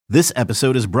This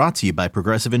episode is brought to you by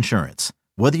Progressive Insurance.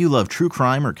 Whether you love true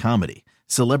crime or comedy,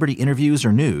 celebrity interviews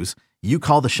or news, you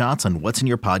call the shots on what's in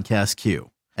your podcast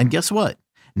queue. And guess what?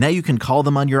 Now you can call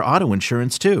them on your auto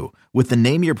insurance too with the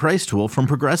Name Your Price tool from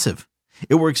Progressive.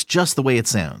 It works just the way it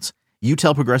sounds. You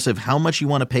tell Progressive how much you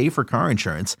want to pay for car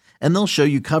insurance, and they'll show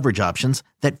you coverage options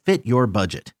that fit your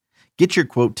budget. Get your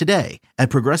quote today at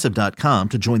Progressive.com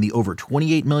to join the over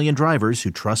 28 million drivers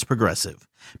who trust Progressive.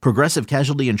 Progressive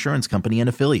Casualty Insurance Company and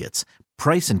Affiliates.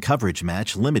 Price and coverage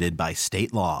match limited by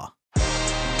state law.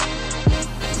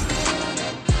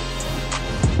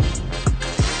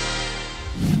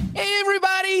 Hey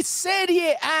everybody,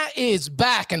 Serie A is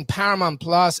back and Paramount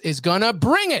Plus is gonna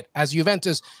bring it as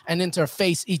Juventus and Inter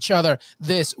face each other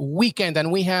this weekend.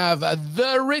 And we have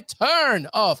the return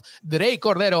of Dre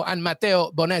Cordero and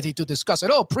Matteo Bonetti to discuss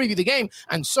it all, preview the game,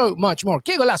 and so much more.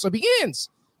 Que Golazo begins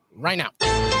right now.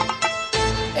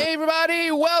 Hey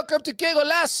everybody, welcome to Que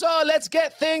Golazo. Let's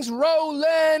get things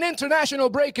rolling. International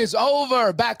break is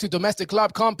over. Back to domestic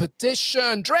club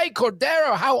competition. Dre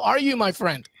Cordero, how are you, my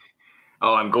friend?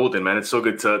 Oh, I'm golden, man. It's so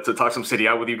good to talk some Serie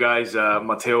A with you guys.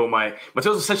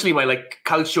 Mateo's essentially my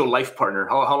calcio life partner.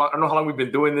 How long, I don't know how long we've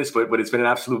been doing this, but it's been an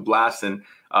absolute blast. And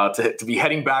to be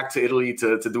heading back to Italy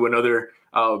to do another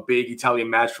big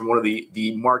Italian match from one of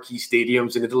the marquee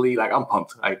stadiums in Italy, I'm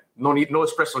pumped. No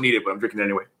espresso needed, but I'm drinking it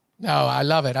anyway. No, I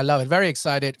love it. Very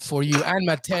excited for you and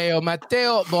Matteo.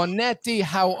 Matteo Bonetti,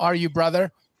 how are you,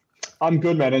 brother? I'm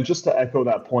good, man. And just to echo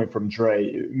that point from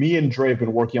Dre, me and Dre have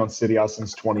been working on Serie A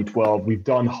since 2012. We've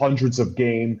done hundreds of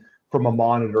games from a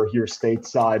monitor here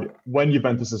stateside when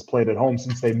Juventus has played at home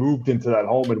since they moved into that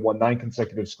home and won 9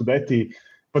 consecutive Scudetti.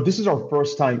 But this is our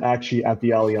first time actually at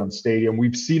the Allianz Stadium.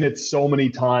 We've seen it so many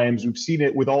times. We've seen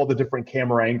it with all the different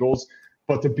camera angles.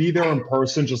 But to be there in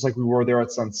person, just like we were there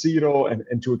at San Siro,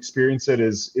 and to experience it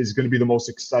is going to be the most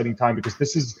exciting time, because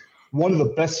this is one of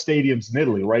the best stadiums in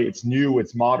Italy, right? It's new,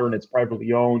 it's modern, it's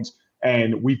privately owned,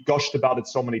 and we've gushed about it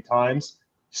so many times.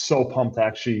 So pumped to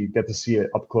actually get to see it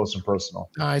up close and personal.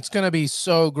 It's going to be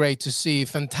so great to see.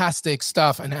 Fantastic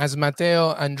stuff. And as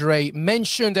Matteo and Dre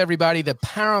mentioned, everybody, the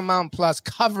Paramount Plus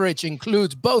coverage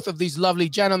includes both of these lovely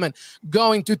gentlemen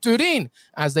going to Turin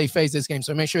as they face this game.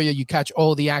 So make sure you catch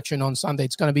all the action on Sunday.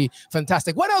 It's going to be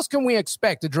fantastic. What else can we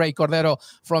expect, Dre Cordero,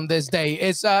 from this day?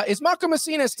 Is Marco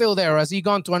Messina still there, or has he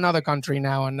gone to another country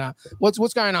now? And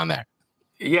what's going on there?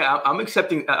 Yeah, I'm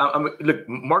accepting. Look,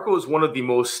 Marco is one of the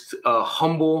most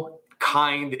humble,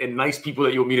 kind, and nice people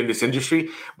that you'll meet in this industry.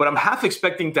 But I'm half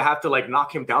expecting to have to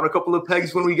knock him down a couple of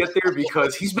pegs when we get there,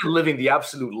 because he's been living the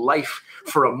absolute life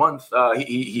for a month.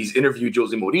 He's interviewed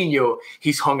Jose Mourinho.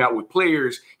 He's hung out with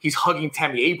players. He's hugging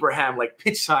Tammy Abraham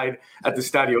pitchside at the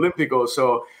Stadio Olimpico.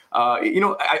 So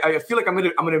I feel like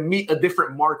I'm gonna meet a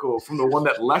different Marco from the one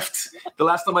that left the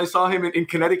last time I saw him in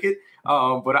Connecticut.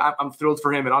 But I'm thrilled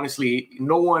for him. And honestly,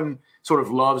 no one sort of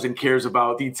loves and cares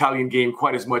about the Italian game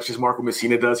quite as much as Marco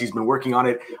Messina does. He's been working on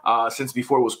it since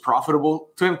before it was profitable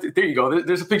to him. There you go.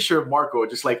 There's a picture of Marco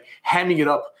just hamming it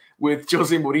up with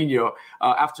Jose Mourinho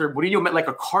after Mourinho met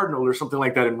a cardinal or something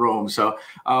like that in Rome. So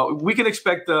we can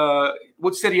expect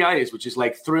what Serie A is, which is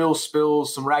thrills,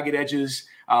 spills, some ragged edges,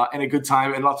 and a good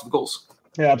time and lots of goals.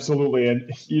 Yeah, absolutely. And,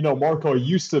 Marco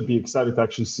used to be excited to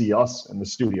actually see us in the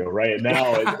studio, right? And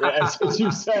now, as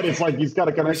you said, it's he's got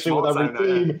a connection with every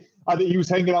team. I think he was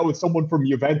hanging out with someone from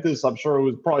Juventus. I'm sure it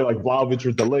was probably Vlahovic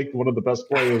or De Ligt, one of the best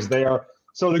players there.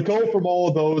 So to go from all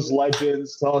of those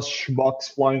legends to us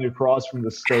schmucks flying across from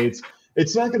the States,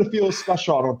 it's not going to feel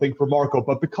special, I don't think, for Marco.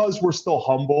 But because we're still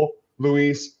humble,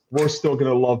 Luis, we're still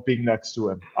going to love being next to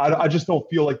him. I just don't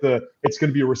feel like it's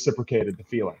going to be reciprocated, the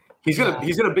feeling. He's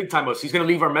gonna big time us. He's gonna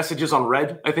leave our messages on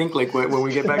red. I think when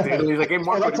we get back to Italy, he's hey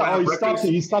Marco,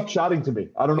 he stopped chatting to me.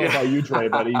 I don't know about you, Dre,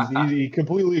 but he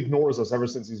completely ignores us ever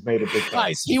since he's made it big time.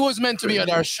 Nice. He was meant to be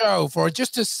on our show for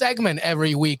just a segment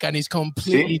every week, and he's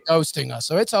completely ghosting us.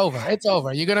 So it's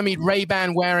over. You're gonna meet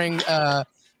Ray-Ban wearing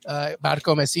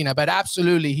Marco Messina, but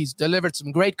absolutely, he's delivered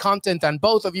some great content, and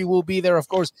both of you will be there, of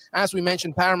course, as we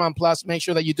mentioned, Paramount Plus. Make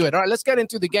sure that you do it. All right, let's get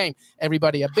into the game,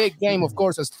 everybody. A big game, of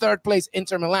course, as third place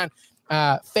Inter Milan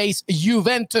face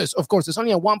Juventus. Of course, it's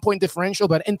only a 1-point differential,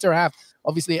 but Inter have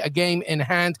obviously a game in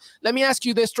hand. Let me ask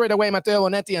you this straight away, Matteo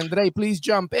Bonetti, Andre, please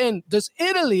jump in. Does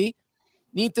Italy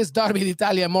need this Derby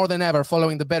d'Italia more than ever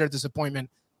following the better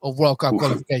disappointment of World Cup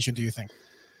qualification, do you think?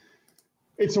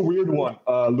 It's a weird one,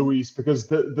 Luis, because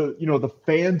the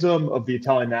fandom of the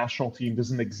Italian national team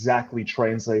doesn't exactly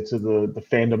translate to the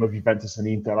fandom of Juventus and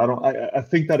Inter. I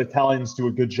think that Italians do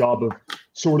a good job of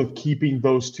sort of keeping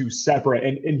those two separate.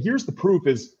 And here's the proof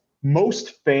is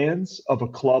most fans of a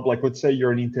club, like let's say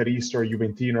you're an Interista or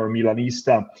Juventino or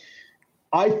Milanista,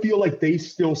 I feel like they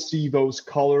still see those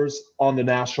colors on the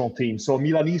national team. So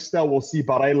Milanista will see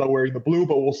Barella wearing the blue,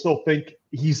 but we'll still think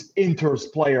he's Inter's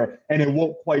player, and it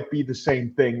won't quite be the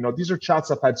same thing. You know, these are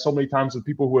chats I've had so many times with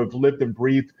people who have lived and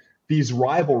breathed these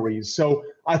rivalries. So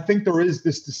I think there is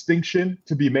this distinction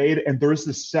to be made, and there is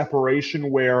this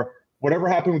separation where whatever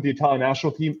happened with the Italian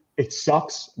national team, it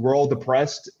sucks. We're all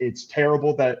depressed. It's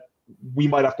terrible that we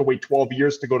might have to wait 12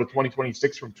 years to go to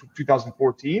 2026 from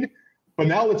 2014. But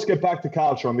now let's get back to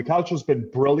Calcio. And the Calcio has been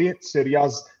brilliant. Serie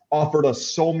A's offered us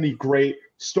so many great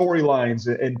storylines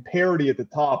and parity at the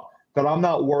top that I'm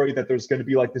not worried that there's going to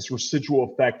be like this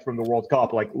residual effect from the World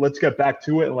Cup. Like, let's get back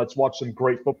to it and let's watch some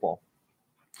great football.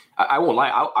 I won't lie.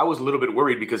 I was a little bit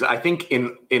worried because I think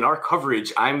in our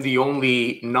coverage, I'm the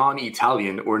only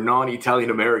non-Italian or non-Italian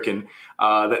American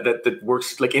that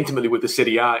works like intimately with the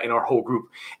Serie A in our whole group.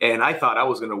 And I thought I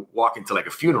was going to walk into like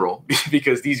a funeral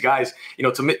because these guys, you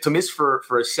know, to miss for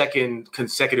a second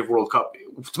consecutive World Cup,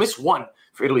 to miss one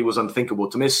for Italy was unthinkable.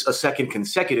 To miss a second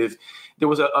consecutive, there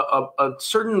was a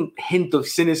certain hint of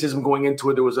cynicism going into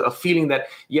it. There was a feeling that,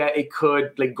 yeah, it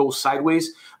could like go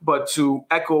sideways. But to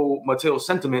echo Matteo's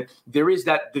sentiment, there is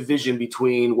that division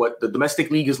between what the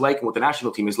domestic league is like and what the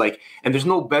national team is like. And there's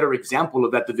no better example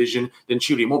of that division than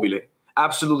Ciro Immobile.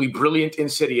 Absolutely brilliant in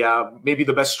Serie A, maybe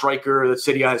the best striker that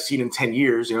Serie A has seen in 10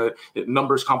 years. You know,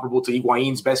 numbers comparable to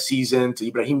Higuain's best season,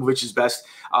 to Ibrahimovic's best.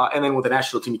 And then with the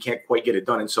national team, you can't quite get it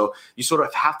done. And so you sort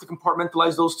of have to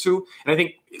compartmentalize those two. And I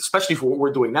think, especially for what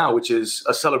we're doing now, which is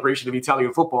a celebration of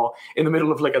Italian football in the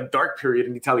middle of like a dark period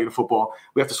in Italian football,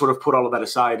 we have to sort of put all of that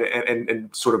aside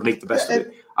and sort of make the best of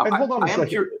it. And hold on a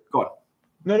second. Go on.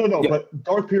 No. Yeah. But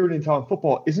dark period in Italian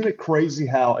football, isn't it crazy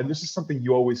how, and this is something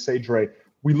you always say, Dre,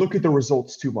 we look at the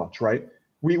results too much, right?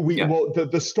 Well, the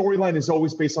storyline is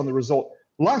always based on the result.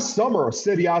 Last summer,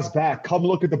 Serie A's back. Come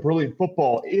look at the brilliant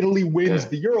football. Italy wins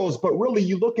the Euros, but really,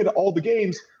 you look at all the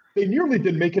games, they nearly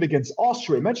didn't make it against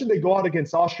Austria. Imagine they go out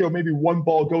against Austria, maybe one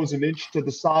ball goes an inch to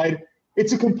the side.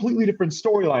 It's a completely different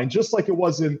storyline, just like it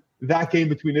was in that game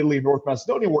between Italy and North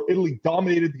Macedonia, where Italy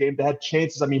dominated the game. They had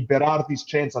chances. I mean, Berardi's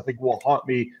chance, I think, will haunt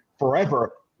me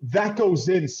forever. That goes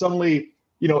in, suddenly,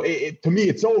 you know, to me,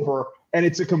 it's over. And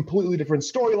it's a completely different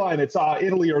storyline. It's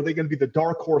Italy, are they going to be the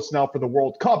dark horse now for the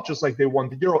World Cup, just like they won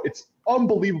the Euro? It's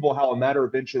unbelievable how a matter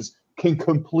of inches can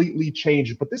completely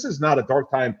change. But this is not a dark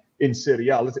time in Serie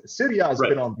A. Serie A has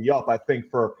been on the up, I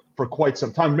think, for quite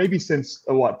some time, maybe since,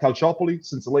 Calciopoli,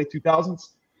 since the late 2000s.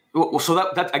 Well, so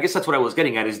that I guess that's what I was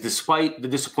getting at, is despite the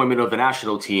disappointment of the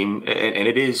national team, and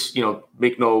it is, you know,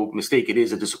 make no mistake, it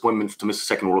is a disappointment to miss the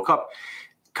second World Cup.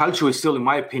 Calcio is still, in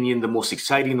my opinion, the most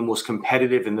exciting, the most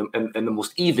competitive, and the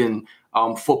most even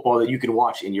football that you can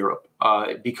watch in Europe.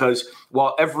 Because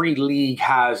while every league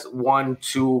has 1,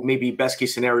 2, maybe best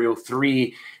case scenario,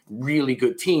 3 really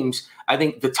good teams, I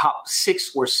think the top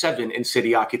 6 or 7 in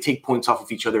Serie A could take points off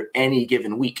of each other any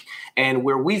given week. And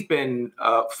where we've been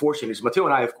fortunate is Matteo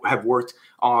and I have worked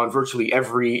on virtually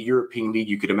every European league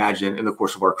you could imagine in the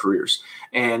course of our careers.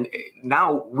 And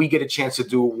now we get a chance to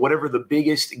do whatever the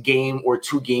biggest game or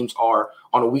 2 games are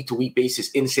on a week-to-week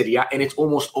basis in Serie A, and it's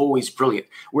almost always brilliant.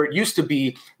 Where it used to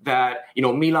be that, you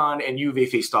know, Milan and Juve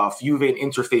faced off, Juve and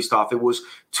Inter faced off, it was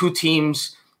 2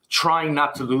 teams trying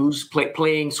not to lose,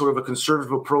 playing sort of a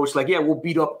conservative approach, like, yeah, we'll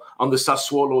beat up on the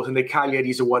Sassuolos and the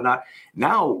Cagliaris and whatnot.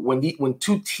 Now, when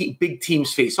 2 big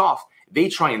teams face off, they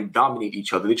try and dominate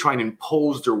each other. They try and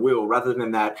impose their will rather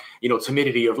than that, you know,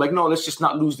 timidity of like, no, let's just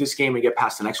not lose this game and get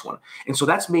past the next one. And so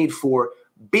that's made for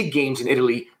big games in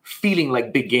Italy feeling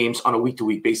like big games on a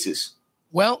week-to-week basis.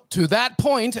 Well, to that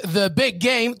point, the big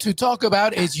game to talk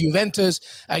about is Juventus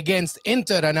against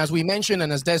Inter. And as we mentioned,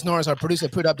 and as Des Norris, our producer,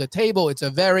 put up the table, it's a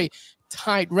very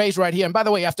tight race right here. And by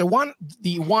the way, after the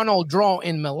 1-1 draw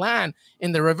in Milan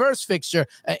in the reverse fixture,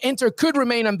 Inter could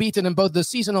remain unbeaten in both the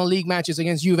seasonal league matches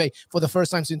against Juve for the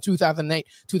first time since 2008,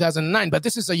 2009. But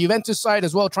this is a Juventus side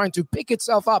as well, trying to pick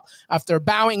itself up after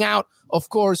bowing out, of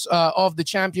course, of the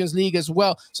Champions League as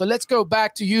well. So let's go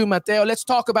back to you, Matteo. Let's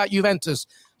talk about Juventus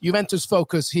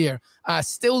focus here.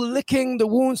 Still licking the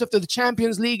wounds after the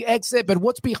Champions League exit, but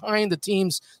what's behind the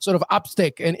team's sort of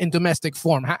upstick in domestic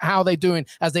form? How are they doing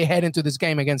as they head into this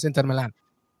game against Inter Milan?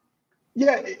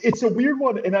 Yeah, it's a weird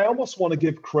one, and I almost want to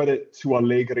give credit to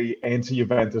Allegri and to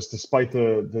Juventus, despite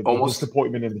the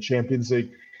disappointment in the Champions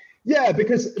League. Yeah,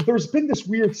 because there's been this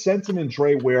weird sentiment,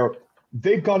 Dre, where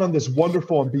they've gone on this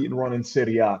wonderful unbeaten run in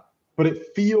Serie A, but it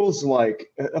feels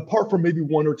like, apart from maybe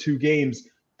 1 or 2 games,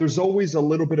 there's always a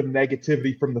little bit of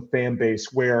negativity from the fan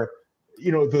base where,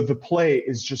 the play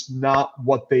is just not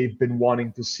what they've been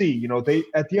wanting to see. They,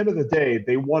 at the end of the day,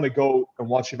 they want to go and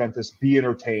watch Juventus be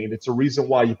entertained. It's a reason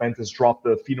why Juventus dropped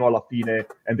the fino alla fine,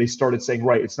 and they started saying,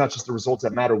 right, it's not just the results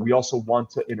that matter. We also want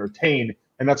to entertain.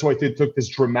 And that's why they took this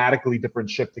dramatically different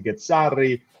shift to get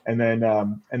Sarri and then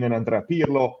Andrea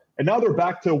Pirlo. And now they're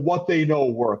back to what they know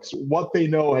works, what they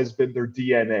know has been their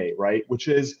DNA, right? Which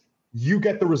is you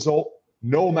get the result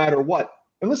no matter what.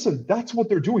 And listen, that's what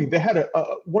they're doing. They had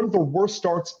one of the worst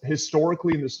starts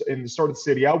historically in the start of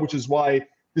Serie A, which is why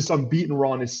this unbeaten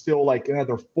run is still like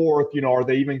they're fourth. Are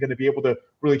they even going to be able to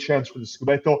really chance for the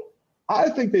Scudetto? I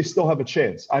think they still have a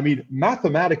chance. I mean,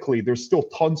 mathematically, there's still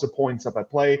tons of points up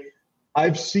at play.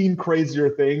 I've seen crazier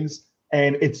things,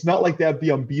 and it's not like they have the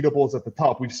unbeatables at the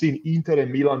top. We've seen Inter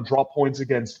and Milan drop points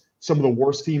against some of the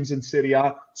worst teams in Serie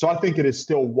A. So I think it is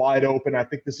still wide open. I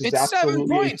think this is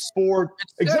absolutely It's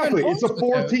a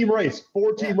four-team race.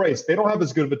 Race. They don't have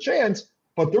as good of a chance,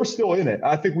 but they're still in it.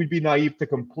 I think we'd be naive to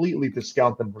completely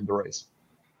discount them from the race.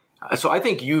 So I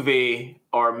think Juve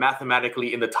are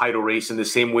mathematically in the title race in the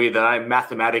same way that I'm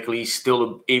mathematically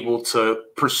still able to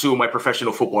pursue my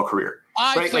professional football career.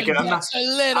 I think that's a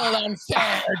little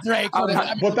unfair, Drake. I've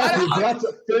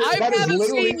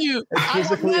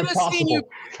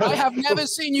never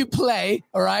seen you play.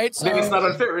 All right, so then it's not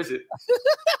unfair, is it?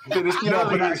 Come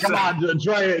on,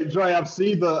 Dre.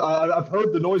 I've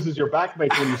heard the noises your back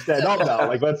makes when you stand up now.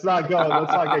 Like, let's not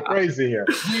get crazy here.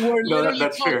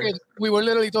 We were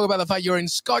literally talking about the fact you're in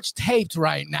Scotch taped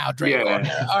right now, Drake.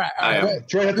 Yeah. All right.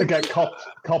 Dre had to get cupped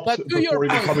before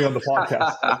even coming on the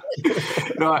podcast.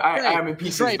 No, I am in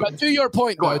pieces. Right, but to your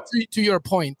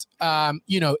point,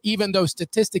 even though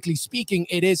statistically speaking,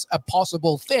 it is a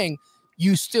possible thing,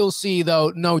 you still see,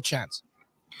 though, no chance.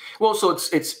 Well, so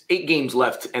it's 8 games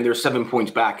left, and they're 7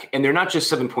 points back. And they're not just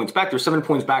 7 points back. They're 7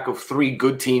 points back of 3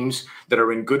 good teams that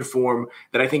are in good form,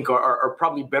 that I think are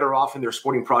probably better off in their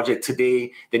sporting project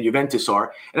today than Juventus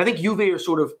are. And I think Juve are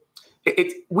sort of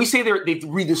we say they've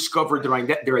rediscovered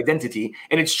their identity,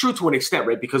 and it's true to an extent,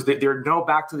 right? Because they're now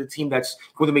back to the team that's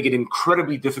going to make it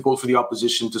incredibly difficult for the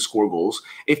opposition to score goals.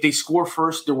 If they score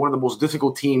first, they're one of the most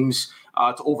difficult teams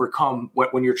to overcome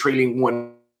when you're trailing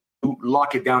one.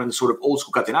 Lock it down in the sort of old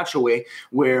school Catenaccio way,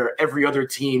 where every other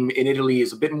team in Italy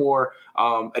is a bit more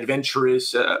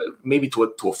adventurous, maybe to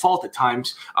a fault at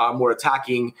times, more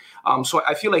attacking. So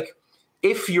I feel like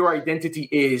if your identity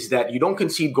is that you don't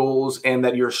concede goals and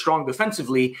that you're strong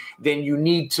defensively, then you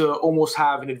need to almost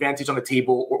have an advantage on the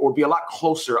table or be a lot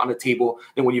closer on the table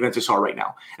than what Juventus are right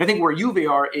now. And I think where Juve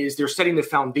are is they're setting the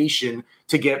foundation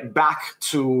to get back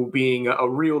to being a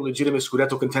real legitimate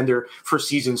Scudetto contender for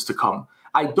seasons to come.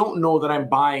 I don't know that I'm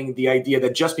buying the idea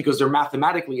that just because they're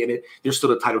mathematically in it, they're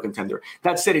still a title contender.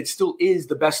 That said, it still is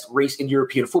the best race in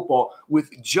European football with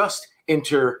just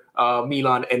Inter,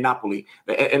 Milan, and Napoli.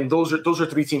 And those are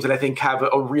 3 teams that I think have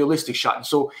a realistic shot. And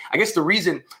so I guess the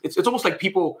reason, it's almost like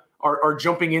people are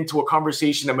jumping into a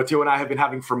conversation that Matteo and I have been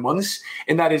having for months,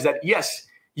 and that is that, yes,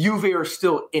 Juve are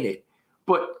still in it,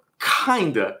 but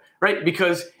kinda, right?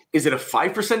 Because is it a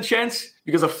 5% chance?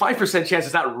 Because a 5% chance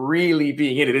is not really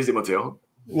being in it, is it, Matteo?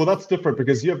 Well, that's different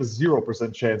because you have a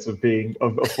 0% chance of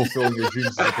fulfilling your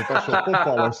dreams as a professional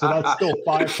footballer. So that's still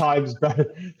 5 times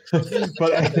better.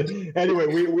 But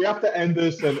anyway, we have to end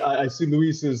this. And I see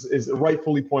Luis is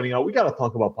rightfully pointing out, we got to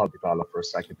talk about Paulo Dybala for a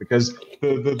second, because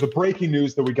the breaking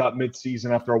news that we got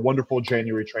mid-season after a wonderful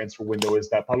January transfer window is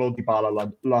that Paulo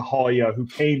Dybala, La Joya, who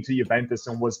came to Juventus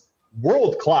and was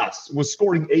world class, was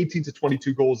scoring 18 to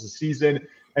 22 goals a season.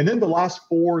 And then the last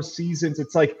 4 seasons,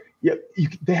 it's like,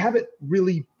 they haven't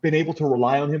really been able to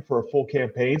rely on him for a full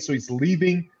campaign. So he's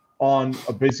leaving on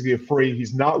basically a free.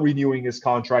 He's not renewing his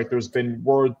contract. There's been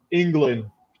word England,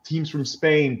 teams from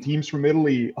Spain, teams from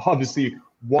Italy, obviously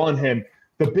want him.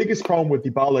 The biggest problem with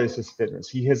Dybala is his fitness.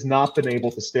 He has not been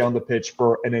able to stay on the pitch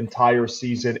for an entire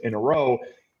season in a row.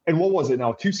 And what was it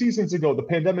now? 2 seasons ago, the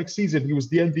pandemic season, he was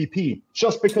the MVP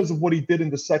just because of what he did in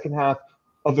the second half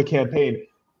of the campaign.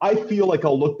 I feel like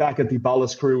I'll look back at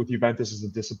Dybala's career with Juventus as a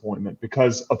disappointment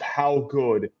because of how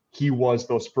good he was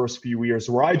those first few years,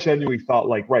 where I genuinely thought,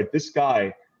 like, right, this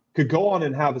guy could go on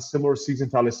and have a similar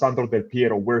season to Alessandro Del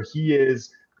Piero, where he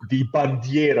is the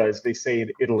bandiera, as they say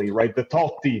in Italy, right? The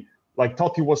Totti, like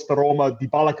Totti was to Roma.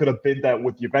 Dybala could have been that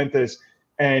with Juventus,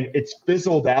 and it's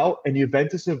fizzled out, and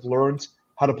Juventus have learned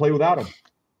how to play without him.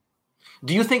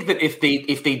 Do you think that if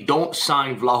they don't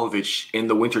sign Vlahovic in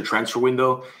the winter transfer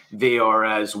window, they are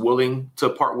as willing to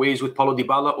part ways with Paulo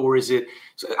Dybala? Or is it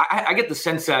 – I get the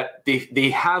sense that they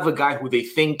have a guy who they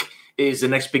think is the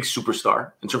next big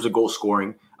superstar in terms of goal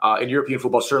scoring in European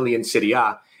football, certainly in Serie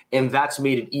A. And that's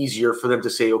made it easier for them to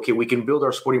say, okay, we can build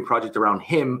our sporting project around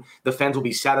him. The fans will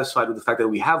be satisfied with the fact that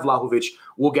we have Vlahovic.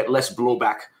 We'll get less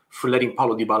blowback for letting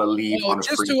Paulo Dybala leave on a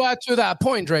free. Just to add to that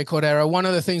point, Dre Cordero, one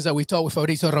of the things that we talked with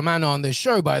Fabrizio Romano on this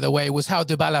show, by the way, was how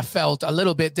Dybala felt a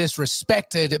little bit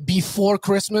disrespected before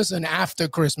Christmas and after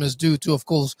Christmas due to, of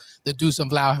course, the Dusan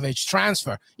Vlahovic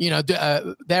transfer.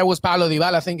 There was Paulo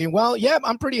Dybala thinking, well, yeah,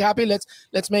 I'm pretty happy.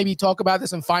 Let's maybe talk about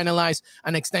this and finalize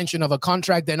an extension of a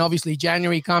contract. Then obviously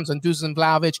January comes and Dusan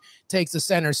Vlahovic takes the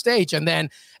center stage. And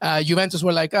then Juventus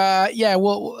were like,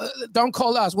 well, don't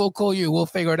call us. We'll call you. We'll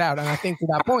figure it out. And I think to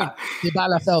that point,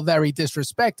 Dybala felt very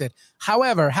disrespected.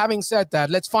 However, having said that,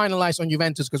 let's finalize on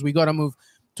Juventus because we got to move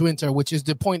to Inter, which is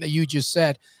the point that you just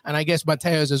said, and I guess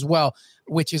Matteo's as well,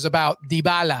 which is about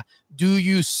Dybala. Do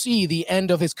you see the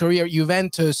end of his career at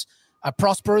Juventus a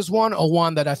prosperous one, or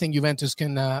one that I think Juventus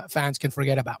fans can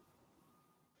forget about?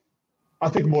 I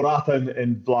think Morata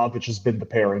and Vlahovic has been the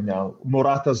pairing now.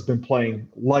 Morata's been playing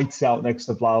lights out next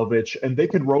to Vlahovic, and they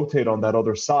can rotate on that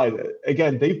other side.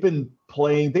 Again, they've been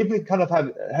kind of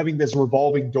having this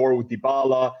revolving door with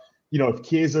Dybala. If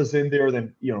Chiesa's in there,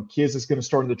 then, Chiesa's going to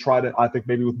start in the trident, I think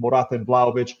maybe with Morata and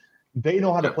Vlahovic. They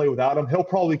know how to play without him. He'll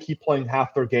probably keep playing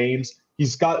half their games.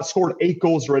 He's scored 8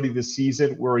 goals already this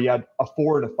season, where he had a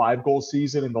 4 and a 5 goal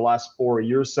season in the last 4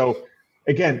 years. So,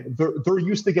 again, they're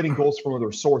used to getting goals from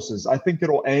other sources. I think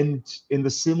it'll end in the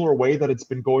similar way that it's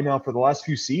been going on for the last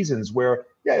few seasons, where,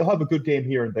 he'll have a good game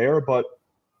here and there, but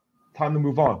time to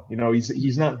move on.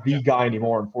 He's not the guy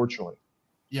anymore, unfortunately.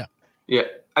 Yeah.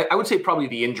 I would say probably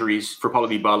the injuries for Paulo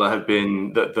Dybala have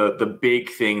been the big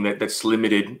thing that's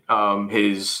limited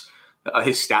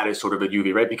his status sort of at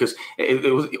Juve, right? Because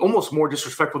it was almost more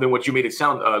disrespectful than what you made it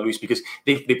sound, Luis, because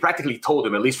they practically told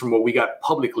him, at least from what we got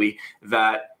publicly,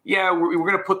 that, we're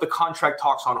going to put the contract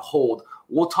talks on hold.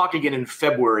 We'll talk again in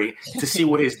February to see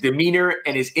what his demeanor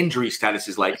and his injury status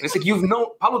is like. And it's like,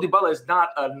 Paulo Dybala is not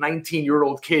a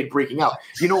 19-year-old kid breaking out.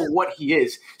 You know what he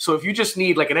is. So if you just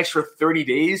need like an extra 30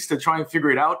 days to try and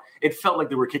figure it out, it felt like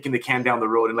they were kicking the can down the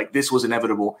road, and like this was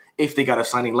inevitable if they got a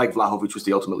signing like Vlahovic, which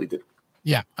they ultimately did.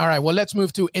 Yeah. All right. Well, let's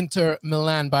move to Inter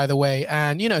Milan, by the way.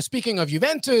 And, speaking of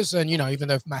Juventus, and, even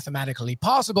though mathematically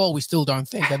possible, we still don't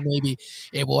think that maybe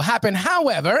it will happen.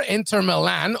 However, Inter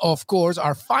Milan, of course,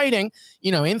 are fighting,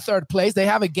 in third place. They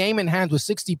have a game in hand with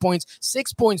 60 points,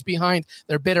 6 points behind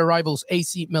their bitter rivals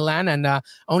AC Milan, and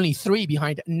only 3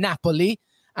 behind Napoli.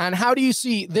 And how do you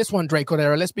see this one, Dre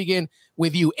Cordero? Let's begin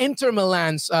with you. Inter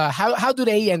Milan's, how do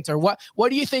they enter? What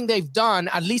do you think they've done,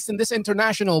 at least in this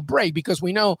international break? Because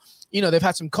we know, they've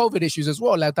had some COVID issues as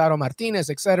well, Lautaro Martinez,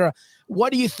 etc.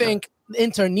 What do you think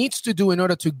Inter needs to do in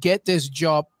order to get this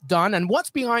job done? And what's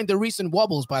behind the recent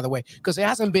wobbles, by the way? Because it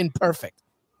hasn't been perfect.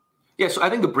 Yeah, so I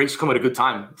think the breaks come at a good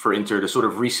time for Inter to sort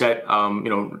of reset,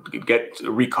 get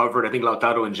recovered. I think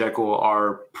Lautaro and Dzeko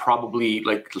are probably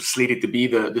slated to be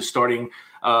the starting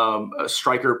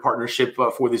striker partnership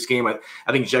for this game. I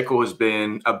think Dzeko has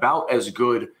been about as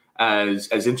good as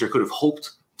Inter could have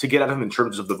hoped to get at him in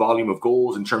terms of the volume of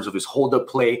goals, in terms of his hold-up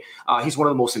play. He's one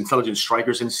of the most intelligent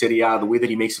strikers in Serie A, the way that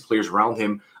he makes the players around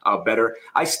him better.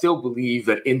 I still believe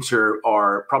that Inter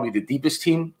are probably the deepest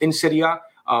team in Serie A.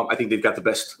 I think they've got the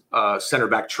best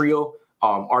center-back trio,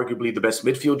 arguably the best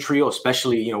midfield trio,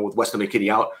 especially, with Weston McKennie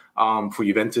out for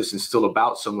Juventus and still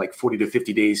about some 40 to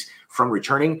 50 days from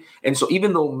returning. And so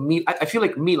even though I feel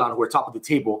like Milan, who are top of the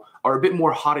table, are a bit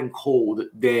more hot and cold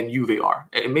than Juve are.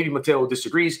 And maybe Matteo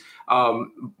disagrees,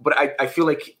 but I feel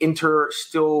like Inter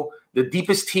still the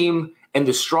deepest team and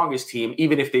the strongest team,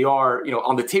 even if they are,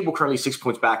 on the table currently 6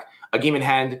 points back, a game in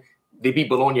hand. They beat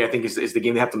Bologna, I think, is the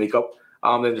game they have to make up.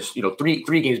 Then there's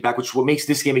three games back, which is what makes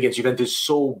this game against Juventus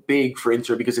so big for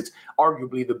Inter, because it's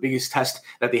arguably the biggest test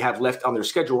that they have left on their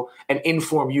schedule, and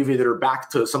inform Juve that are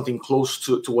back to something close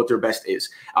to what their best is.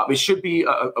 It should be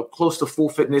a close to full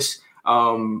fitness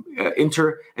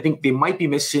Inter. I think they might be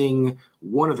missing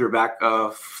one of their back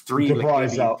three. De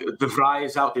Vrij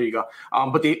is out. There you go.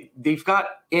 But they've got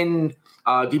in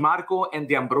Di Marco and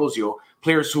D'Ambrosio,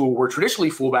 players who were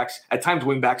traditionally fullbacks, at times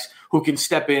wingbacks, who can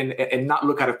step in and not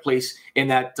look out of place in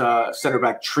that center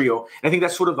back trio. And I think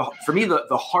that's sort of for me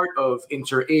the heart of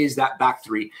Inter is that back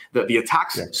three. The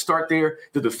attacks start there,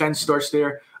 the defense starts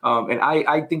there, and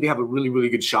I think they have a really, really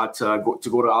good shot to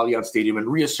go to Allianz Stadium and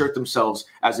reassert themselves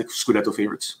as the Scudetto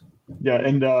favorites. Yeah,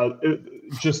 and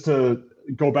just to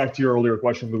go back to your earlier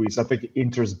question, Luis, I think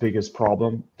Inter's biggest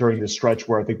problem during this stretch,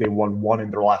 where I think they won 1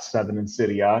 in their last 7 in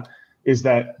Serie A, is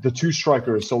that the two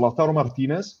strikers, so Lautaro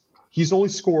Martinez, he's only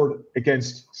scored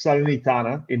against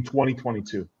Salernitana in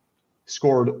 2022.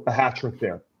 Scored a hat trick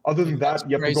there. Other than that,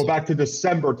 you have to go back to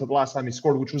December to the last time he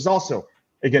scored, which was also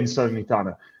against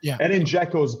Salernitana. Yeah. Edin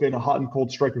Dzeko's been a hot and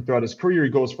cold striker throughout his career. He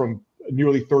goes from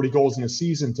nearly 30 goals in a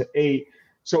season to 8.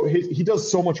 So he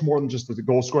does so much more than just the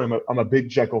goal scoring. I'm a big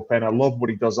Dzeko fan. I love what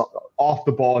he does off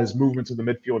the ball, his movement to the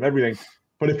midfield and everything.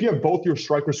 But if you have both your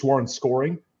strikers who aren't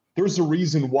scoring, there's a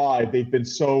reason why they've been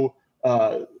so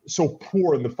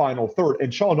poor in the final third.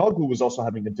 And Çalhanoğlu was also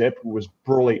having a dip, who was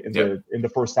brilliant in the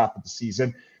first half of the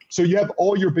season. So you have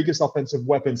all your biggest offensive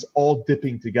weapons all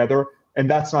dipping together, and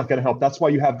that's not going to help. That's why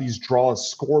you have these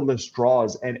draws, scoreless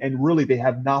draws, and really they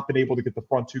have not been able to get the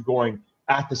front two going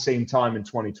at the same time in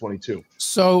 2022.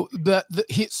 So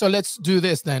so let's do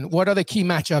this then. What are the key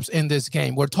matchups in this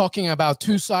game? We're talking about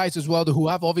two sides as well who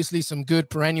have obviously some good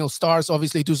perennial stars.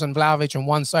 Obviously, Dusan Vlahovic on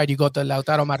one side, you got the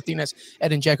Lautaro Martinez,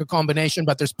 Edin Dzeko combination,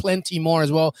 but there's plenty more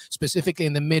as well, specifically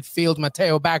in the midfield.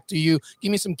 Matteo, back to you.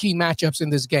 Give me some key matchups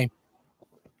in this game.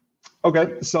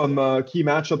 Okay, some key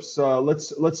matchups.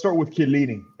 Let's start with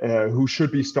Chiellini, who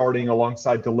should be starting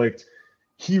alongside De Ligt.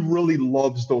 He really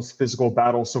loves those physical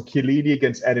battles. So Chiellini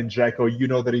against Edin Dzeko, you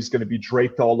know that he's going to be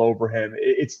draped all over him.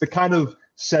 It's the kind of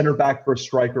center back for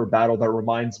striker battle that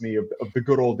reminds me of the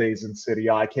good old days in Serie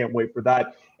A. I can't wait for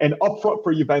that. And up front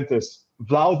for Juventus,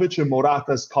 Vlahovic and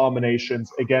Morata's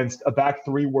combinations against a back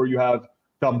three where you have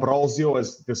D'Ambrosio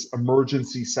as this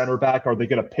emergency center back. Are they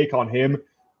going to pick on him?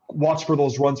 Watch for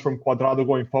those runs from Cuadrado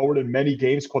going forward. In many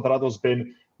games, Cuadrado's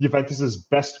been Juventus's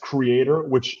best creator,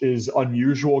 which is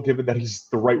unusual given that he's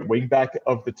the right wing back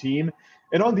of the team.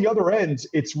 And on the other end,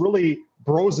 it's really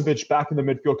Brozovic back in the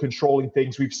midfield controlling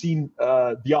things. We've seen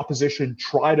the opposition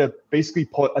try to basically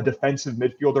put a defensive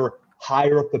midfielder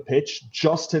higher up the pitch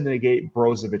just to negate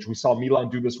Brozovic. We saw Milan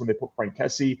do this when they put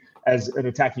Frankesi as an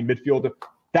attacking midfielder.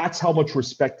 That's how much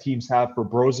respect teams have for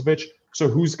Brozovic. So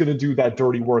who's going to do that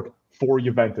dirty work for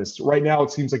Juventus? Right now,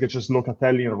 it seems like it's just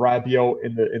Locatelli and Rabiot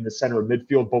in the center of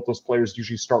midfield. Both those players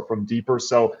usually start from deeper.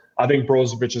 So I think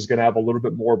Brozovic is going to have a little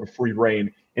bit more of a free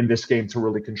reign in this game to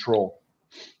really control.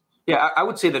 Yeah, I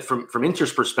would say that from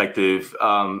Inter's perspective,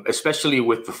 especially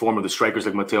with the form of the strikers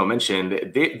like Matteo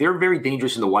mentioned, they're very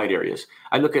dangerous in the wide areas.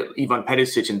 I look at Ivan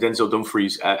Perisic and Denzel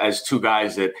Dumfries as two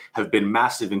guys that have been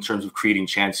massive in terms of creating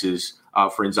chances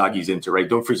for Inzaghi's Inter, right?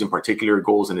 Dumfries in particular,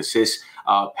 goals and assists.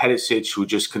 Perisic, who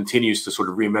just continues to sort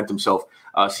of reinvent himself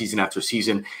season after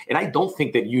season. And I don't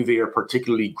think that Juve are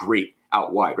particularly great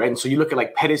out wide, right? And so you look at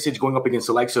like Perisic going up against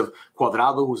the likes of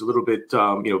Cuadrado, who's a little bit,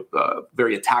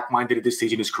 very attack-minded at this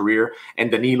stage in his career,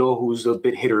 and Danilo, who's a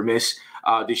bit hit or miss.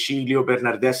 De Sciglio,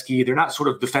 Bernardeschi, they're not sort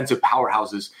of defensive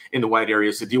powerhouses in the wide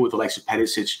areas to deal with the likes of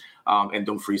Perisic and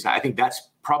Dumfries. I think that's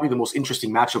probably the most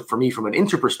interesting matchup for me from an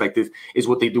Inter perspective is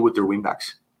what they do with their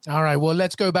wingbacks. All right, well,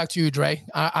 let's go back to you, Dre.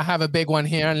 I have a big one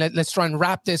here, and let's try and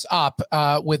wrap this up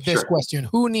with this question.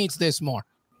 Who needs this more?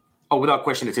 Oh, without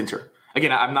question, it's Inter.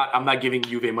 Again, I'm not giving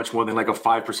Juve much more than like a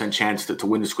 5% chance to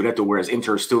win the Scudetto, whereas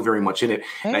Inter is still very much in it.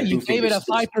 Hey, you gave it a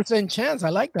 5% chance. I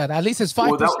like that. At least it's 5%.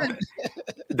 Well,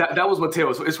 that was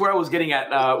Matteo. So it's where I was getting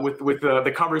at with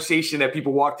the conversation that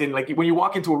people walked in. Like when you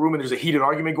walk into a room and there's a heated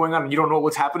argument going on and you don't know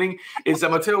what's happening, is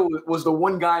that Matteo was the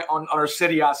one guy on our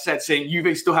Serie A set saying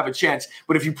Juve still have a chance.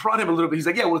 But if you prod him a little bit, he's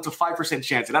like, yeah, well, it's a 5%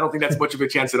 chance. And I don't think that's much of a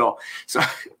chance at all. So,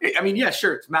 I mean, yeah,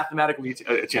 sure, it's mathematically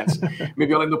a chance.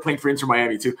 Maybe I'll end up playing for Inter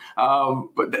Miami too.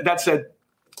 But that said,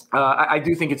 I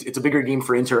do think it's a bigger game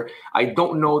for Inter. I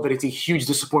don't know that it's a huge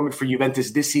disappointment for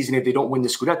Juventus this season if they don't win the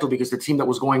Scudetto, because the team that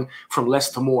was going from less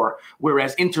to more,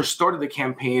 whereas Inter started the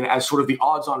campaign as sort of the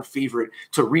odds-on favorite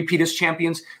to repeat as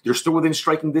champions. They're still within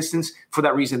striking distance. For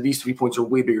that reason, these 3 points are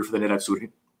way bigger for the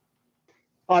Nerazzurri.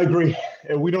 I agree.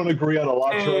 We don't agree on a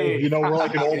lot. Hey. We're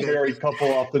like an old married couple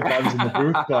oftentimes in the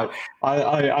booth, but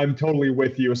I'm totally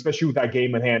with you, especially with that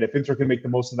game in hand. If Inter can make the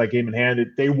most of that game in hand,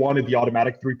 they wanted the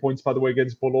automatic 3 points, by the way,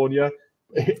 against Bologna. Yeah.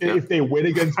 If they win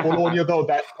against Bologna, though,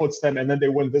 that puts them, and then they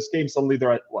win this game, suddenly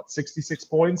they're at, 66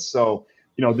 points? So,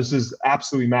 this is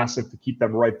absolutely massive to keep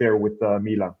them right there with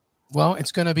Milan. Well,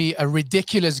 it's going to be a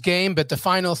ridiculous game, but the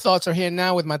final thoughts are here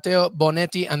now with Matteo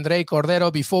Bonetti, Andrei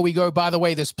Cordero. Before we go, by the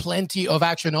way, there's plenty of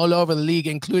action all over the league,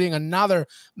 including another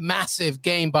massive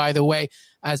game, by the way,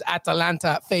 as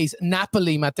Atalanta face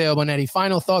Napoli. Matteo Bonetti,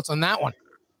 final thoughts on that one?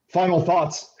 Final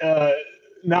thoughts.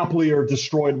 Napoli are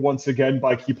destroyed once again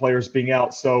by key players being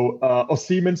out. So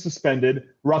Osimhen suspended.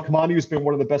 Rachmani, who's been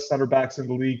one of the best center backs in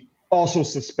the league, also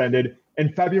suspended.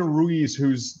 And Fabian Ruiz,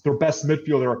 who's their best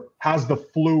midfielder, has the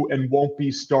flu and won't be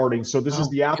starting. So this is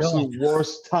the absolute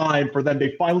worst time for them.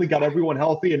 They finally got everyone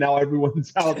healthy, and now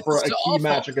everyone's out for a key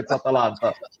match against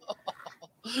Atalanta.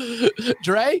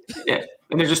 Dre? Yeah.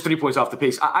 And they're just 3 points off the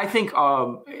pace. I think,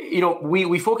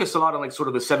 we focus a lot on like sort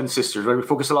of the Seven Sisters, right? We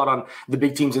focus a lot on the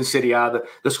big teams in Serie A.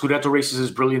 The Scudetto race is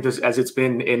as brilliant as it's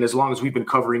been. And as long as we've been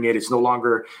covering it, it's no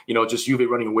longer, just Juve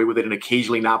running away with it and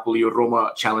occasionally Napoli or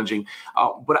Roma challenging.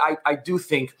 But I do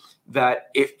think that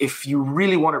if you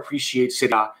really want to appreciate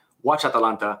Serie A, watch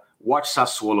Atalanta, watch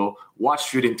Sassuolo, watch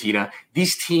Fiorentina.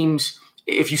 These teams,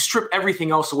 if you strip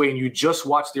everything else away and you just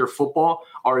watch their football,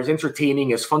 are as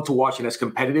entertaining, as fun to watch, and as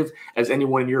competitive as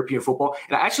anyone in European football.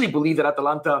 And I actually believe that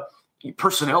Atalanta,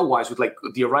 personnel-wise, with like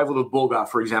the arrival of Boga,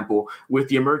 for example, with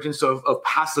the emergence of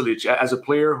Pasalic as a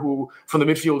player who from the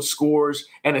midfield scores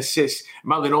and assists,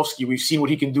 Malinowski, we've seen what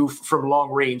he can do from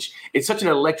long range. It's such an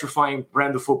electrifying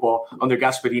brand of football under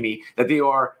Gasperini that they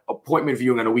are appointment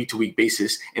viewing on a week-to-week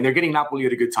basis, and they're getting Napoli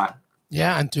at a good time.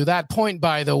 Yeah, and to that point,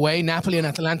 by the way, Napoli and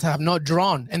Atalanta have not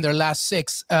drawn in their last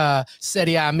 6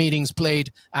 Serie A meetings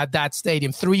played at that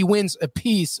stadium. 3 wins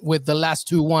apiece, with the last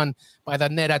 2 won by the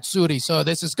Nerazzurri. So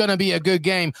this is going to be a good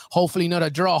game. Hopefully not a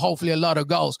draw. Hopefully a lot of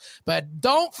goals. But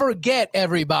don't forget,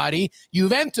 everybody,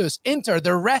 Juventus, Inter,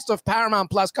 the rest of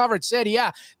Paramount Plus coverage, Serie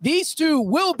A. These 2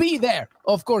 will be there,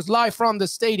 of course, live from the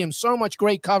stadium. So much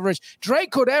great coverage. Dre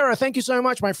Cordero, thank you so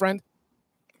much, my friend.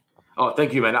 Oh,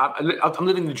 thank you, man. I'm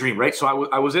living the dream, right? So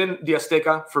I was in the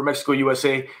Azteca for Mexico,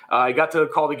 USA. I got to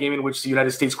call the game in which the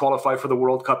United States qualified for the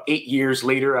World Cup 8 years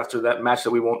later after that match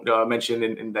that we won't mention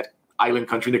in that island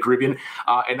country in the Caribbean.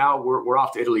 And now we're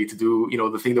off to Italy to do,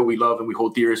 the thing that we love and we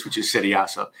hold dearest, which is Serie A.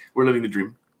 So we're living the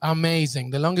dream. Amazing.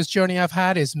 The longest journey I've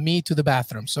had is me to the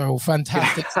bathroom. So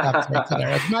fantastic stuff right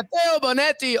there. Matteo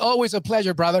Bonetti, always a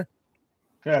pleasure, brother.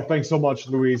 Yeah, thanks so much,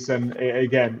 Luis. And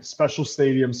again, special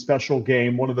stadium, special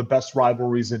game, one of the best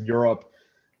rivalries in Europe.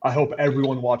 I hope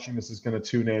everyone watching this is going to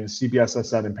tune in.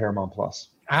 CBSSN and Paramount Plus.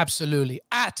 Absolutely.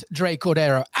 At Dre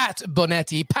Cordero, at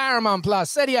Bonetti, Paramount Plus,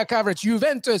 Serie A coverage,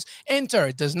 Juventus, Inter.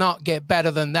 It does not get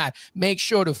better than that. Make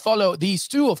sure to follow these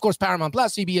 2, of course, Paramount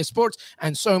Plus, CBS Sports,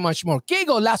 and so much more.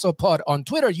 Quego Lasso Pod on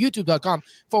Twitter,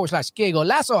 youtube.com/Quego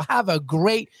Lasso. Have a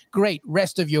great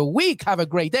rest of your week. Have a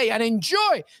great day and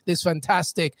enjoy this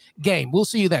fantastic game. We'll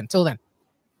see you then. Till then.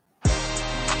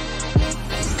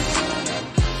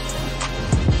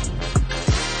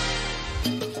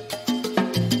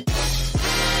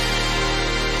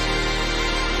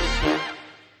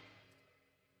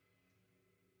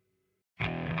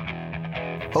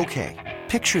 Okay,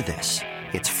 picture this.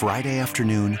 It's Friday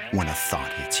afternoon when a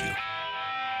thought hits you.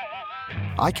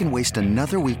 I can waste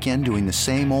another weekend doing the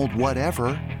same old whatever,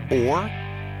 or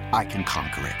I can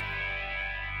conquer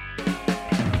it.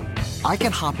 I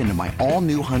can hop into my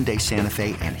all-new Hyundai Santa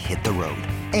Fe and hit the road.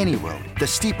 Any road. The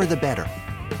steeper, the better.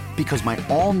 Because my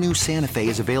all-new Santa Fe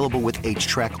is available with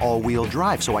H-Track all-wheel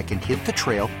drive, so I can hit the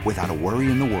trail without a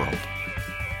worry in the world.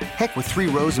 Heck, with 3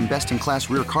 rows and best-in-class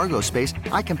rear cargo space,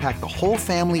 I can pack the whole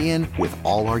family in with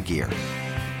all our gear.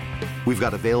 We've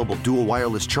got available dual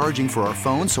wireless charging for our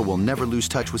phones, so we'll never lose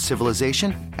touch with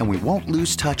civilization, and we won't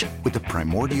lose touch with the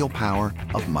primordial power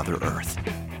of Mother Earth.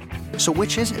 So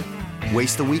which is it?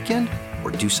 Waste the weekend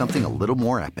or do something a little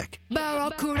more epic?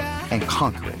 And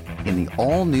conquer it in the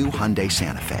all-new Hyundai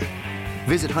Santa Fe.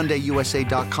 Visit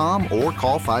HyundaiUSA.com or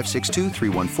call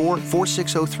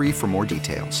 562-314-4603 for more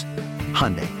details.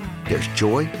 Hyundai, there's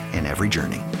joy in every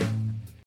journey.